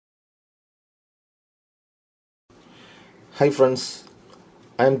Hi friends,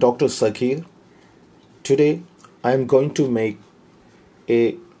 I am Dr. Sakir. Today I am going to make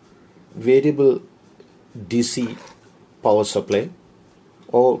a variable DC power supply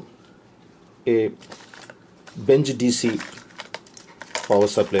or a bench DC power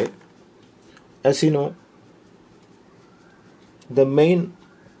supply. As you know, the main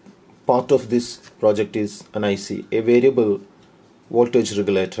part of this project is an IC, a variable voltage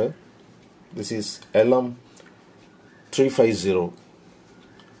regulator. This is LM350.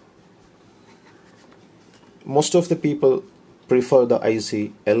 Most of the people prefer the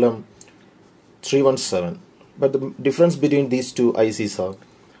IC LM317, but the difference between these two ICs are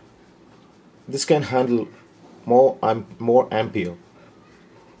this can handle more ampere.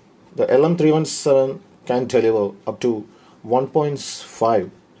 The LM317 can deliver up to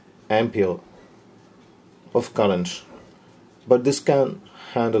 1.5 ampere of current, but this can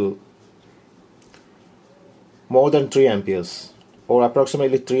handle more than 3 amperes or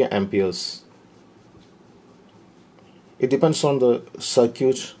approximately 3 amperes. It depends on the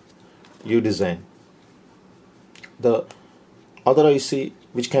circuit you design. The other IC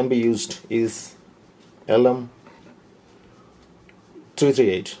which can be used is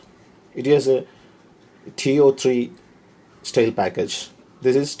LM338. It has a TO3 style package.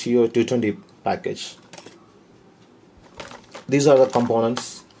 This is TO220 package. These are the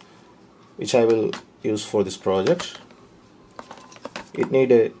components which I will use for this project. It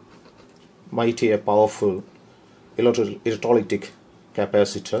need a powerful electrolytic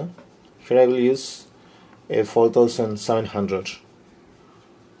capacitor. Here I will use a 4700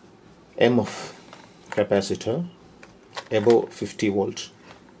 mF capacitor above 50 volt.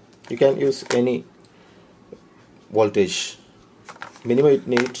 You can use any voltage. Minimum it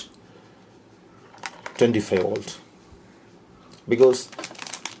needs 25 volt, because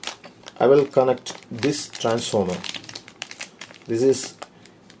I will connect this transformer. This is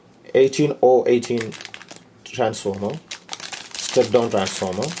 18018 transformer, step down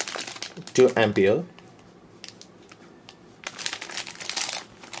transformer, 2 ampere.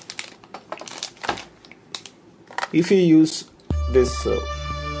 If you use this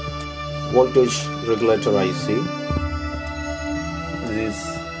voltage regulator IC, this is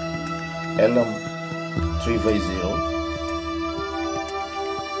LM350.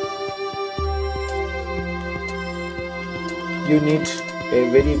 You need a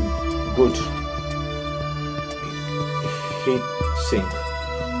very good heat sink,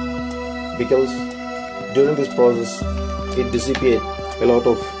 because during this process it dissipates a lot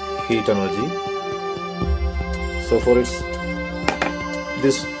of heat energy. So for this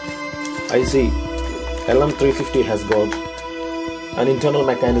IC LM350 has got an internal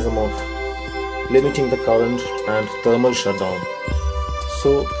mechanism of limiting the current and thermal shutdown.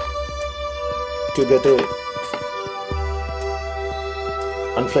 So to get a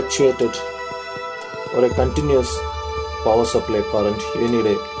unfluctuated or a continuous power supply current, you need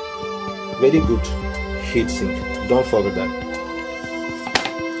a very good heat sink. Don't forget that.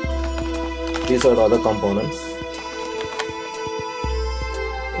 These are the other components.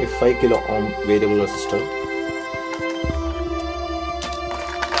 A 5 kilo ohm variable resistor,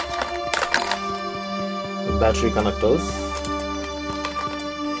 the battery connectors,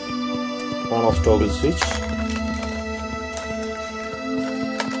 on off toggle switch.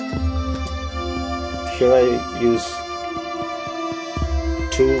 Here I use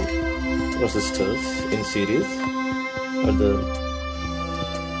 2 resistors in series at the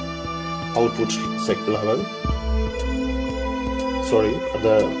output level. At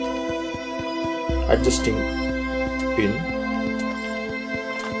the adjusting pin.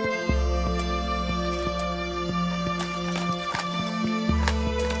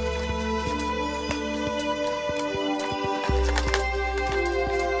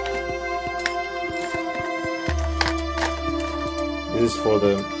 This is for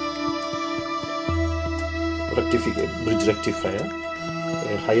the bridge rectifier, a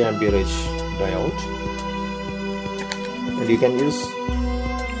high amperage diode. And you can use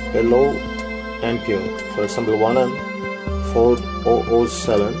a low ampere, for example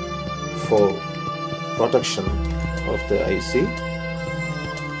 1M407 for protection of the IC.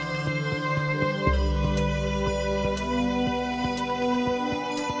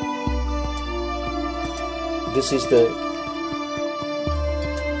 This is the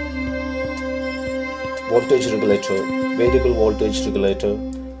voltage regulator, variable voltage regulator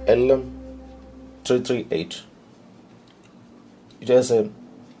LM338. It has a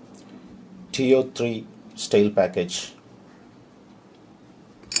TO3 style package.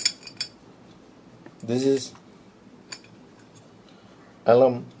 This is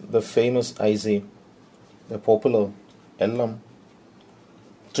the famous IC, the popular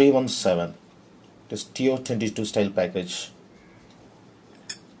LM317. This TO22 style package.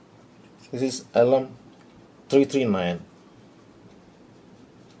 This is LM339.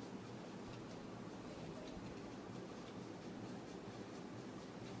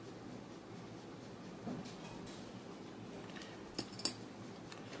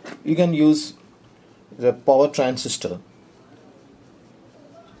 You can use the power transistor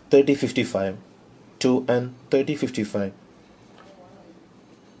 3055 2N 3055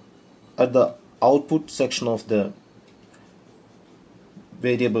 at the output section of the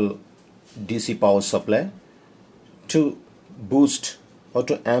variable DC power supply to boost or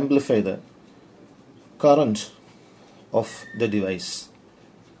to amplify the current of the device,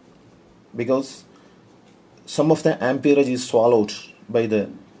 because some of the amperage is swallowed by the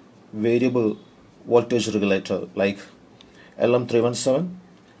variable voltage regulator like LM317,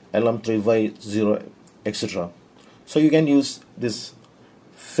 LM3Y0, etc. So you can use this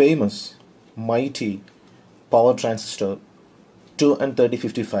famous mighty power transistor 2N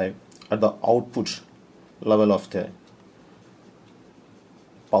 3055 at the output level of the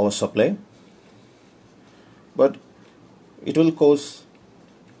power supply, but it will release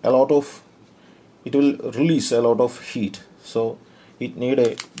a lot of heat, so it need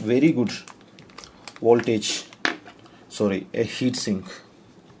a very good a heat sink.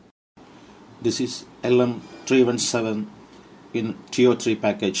 This is LM317 in TO3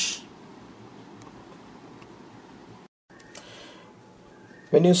 package.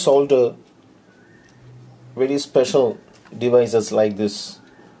 When you solder very special devices like this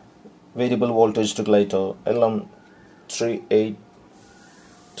variable voltage regulator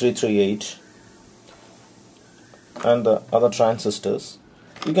LM338 and the other transistors,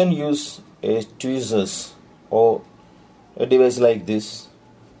 you can use a tweezers or a device like this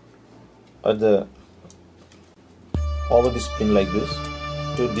over this pin like this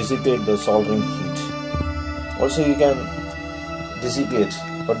to dissipate the soldering heat. Also you can dissipate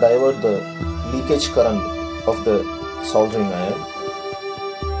or divert the leakage current of the soldering iron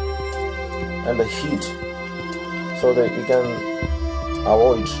and the heat, so that you can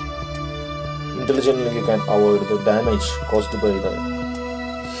avoid the damage caused by the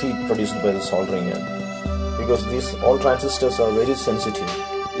heat produced by the soldering iron, because these all transistors are very sensitive.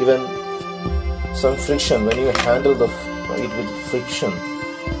 Even some friction, when you handle it with friction,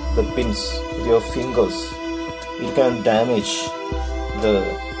 the pins with your fingers, it can damage the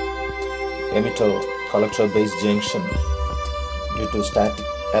emitter collector base junction due to static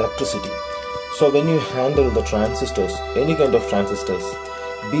electricity. So when you handle the transistors, any kind of transistors,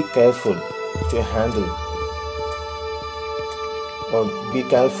 be careful to handle, or be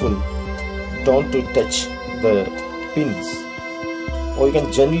careful don't to touch the pins, or you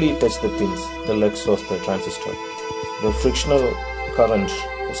can gently touch the pins, the legs of the transistor. The frictional current,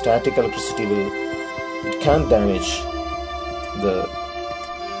 the static electricity it can damage the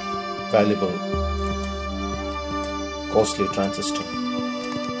valuable costly transistor.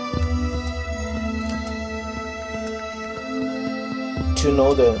 To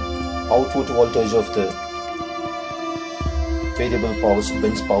know the output voltage of the variable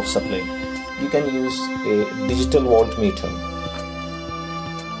bench power supply, you can use a digital voltmeter.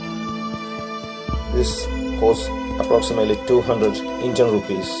 This costs approximately 200 Indian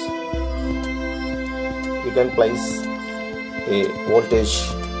rupees. You can place a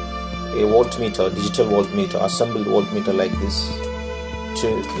voltmeter, digital voltmeter, assembled voltmeter like this to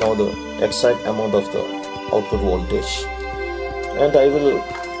know the exact amount of the output voltage. And I will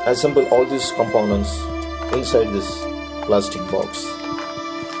assemble all these components inside this plastic box.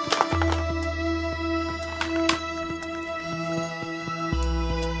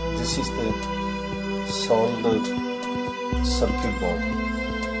 This is the soldered circuit board.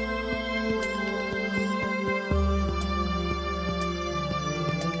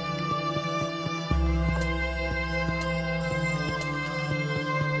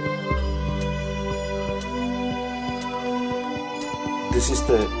 This is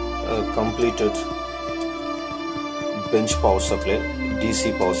the completed bench power supply,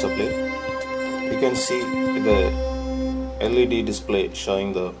 DC power supply. You can see the LED display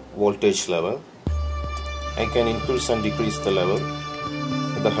showing the voltage level. I can increase and decrease the level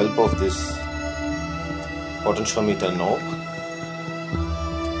with the help of this potentiometer knob.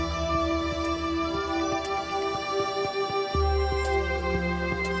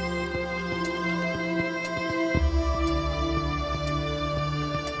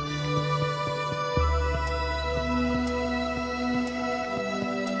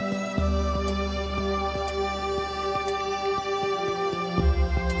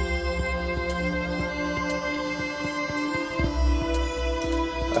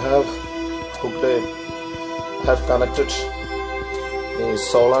 I have connected a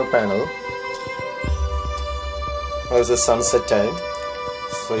solar panel as a sunset time,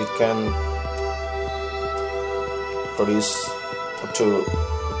 so it can produce up to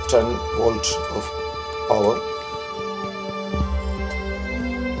 10 volts of power.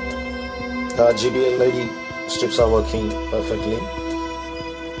 The RGB LED strips are working perfectly.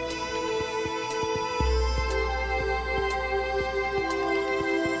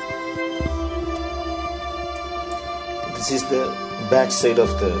 This is the back side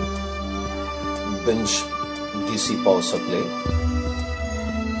of the bench DC power supply.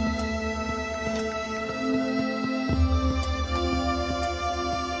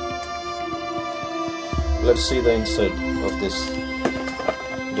 Let's see the inside of this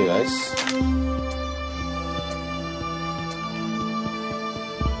device.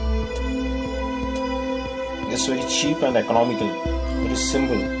 It's very cheap and economical, very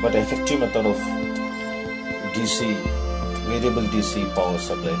simple but effective method of variable DC power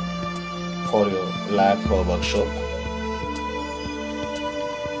supply for your lab or workshop.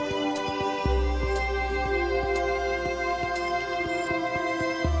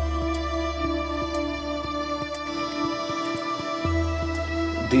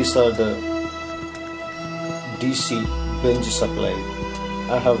 These are the DC bench supply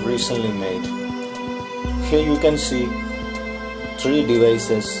I have recently made. Here you can see 3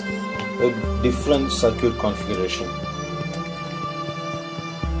 devices with different circuit configuration.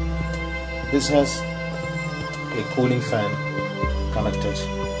 This has a cooling fan connected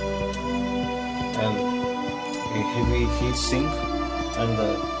and a heavy heat sink, and the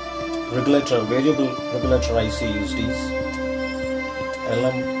variable regulator IC used is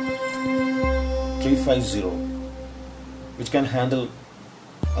LM350, which can handle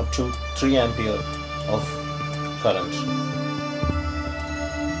up to 3 ampere of current.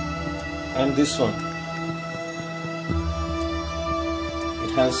 And this one,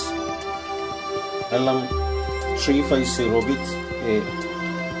 it has LM350 with a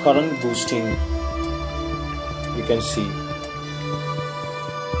current boosting, you can see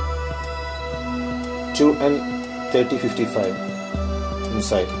 2N3055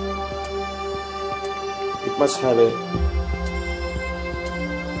 inside. It must have a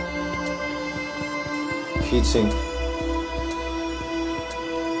heatsink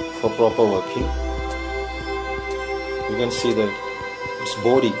for proper working. You can see that its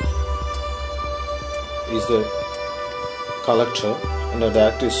body is the collector and the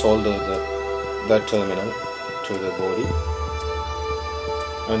adapter is soldered that terminal to the body,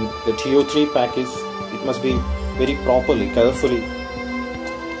 and the TO3 pack it must be very carefully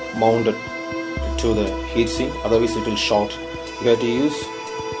mounted to the heatsink, otherwise it will short. You have to use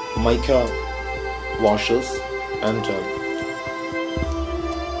mica washers and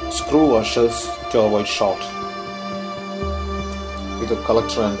screw washers to avoid short with the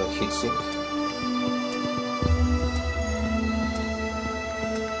collector and the heatsink.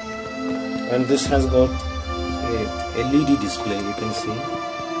 And this has got a LED display, you can see.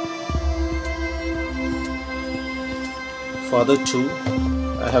 For other 2,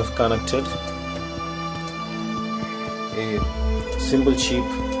 I have connected a simple cheap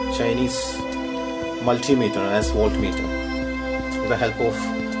Chinese multimeter as voltmeter with the help of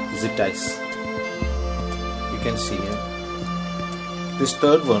zip ties. You can see here. This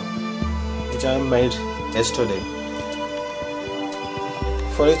third one, which I made yesterday,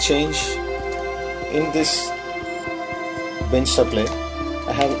 for a change, in this bench supply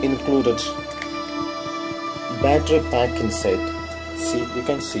I have included battery pack inside. See, you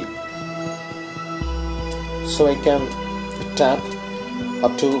can see. So I can tap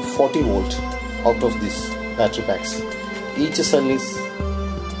up to 40 volt out of these battery packs. Each cell is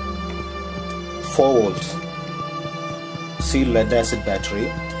 4 volt. See, lead acid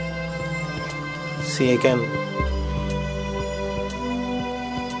battery. See, I can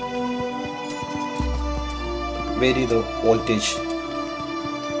vary the voltage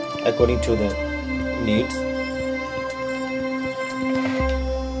according to the needs.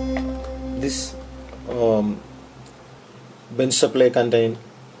 This bench supply contain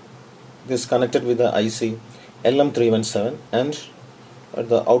this connected with the IC LM317, and at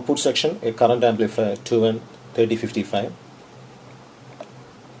the output section a current amplifier 2N3055.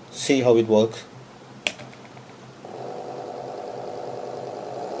 See how it works.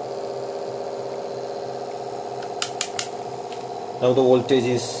 Now the voltage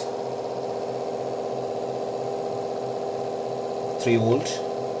is 3 volt.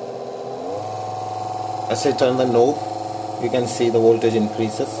 As I turn the knob, you can see the voltage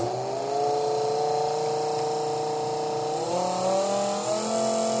increases.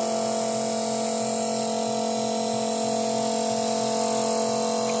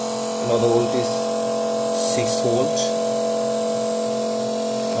 Now the volt is 6 volt.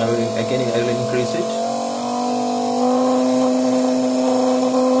 I will increase it.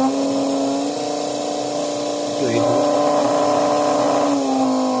 To 8 volt.